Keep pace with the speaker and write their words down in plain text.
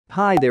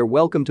Hi there,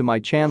 welcome to my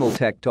channel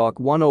Tech Talk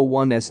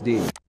 101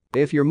 SD.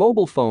 If your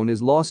mobile phone is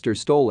lost or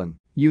stolen,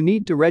 you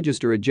need to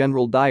register a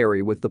general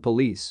diary with the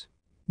police.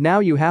 Now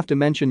you have to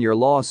mention your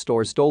lost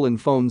or stolen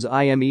phone's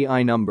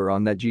IMEI number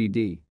on that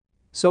GD.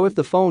 So if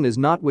the phone is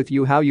not with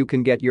you, how you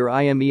can get your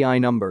IMEI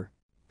number?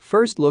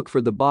 First, look for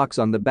the box.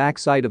 On the back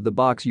side of the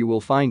box you will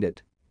find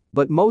it.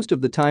 But most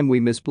of the time we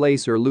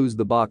misplace or lose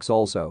the box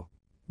also.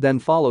 Then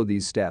follow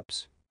these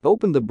steps.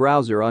 Open the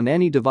browser on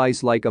any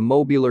device like a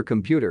mobile or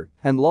computer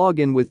and log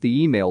in with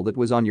the email that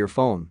was on your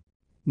phone.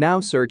 Now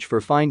search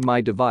for Find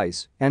My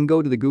Device and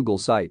go to the Google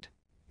site.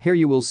 Here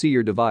you will see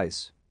your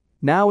device.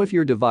 Now if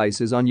your device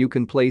is on, you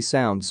can play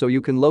sound so you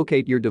can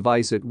locate your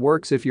device. It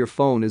works if your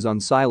phone is on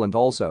silent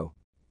also.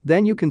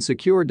 Then you can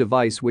secure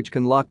device, which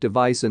can lock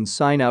device and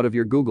sign out of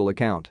your Google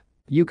account.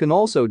 You can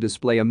also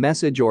display a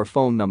message or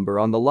phone number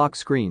on the lock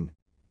screen.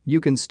 You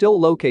can still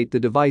locate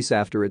the device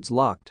after it's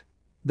locked.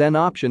 Then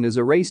option is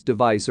Erase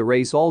Device.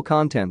 Erase all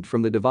content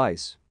from the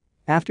device.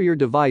 After your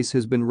device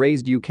has been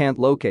erased, you can't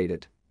locate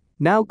it.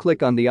 Now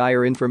click on the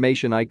IR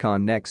information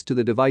icon next to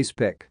the device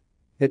pic.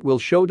 It will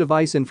show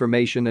device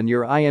information and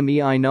your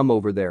IMEI num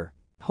over there.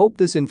 Hope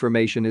this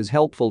information is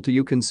helpful to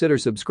you. Consider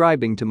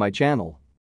subscribing to my channel.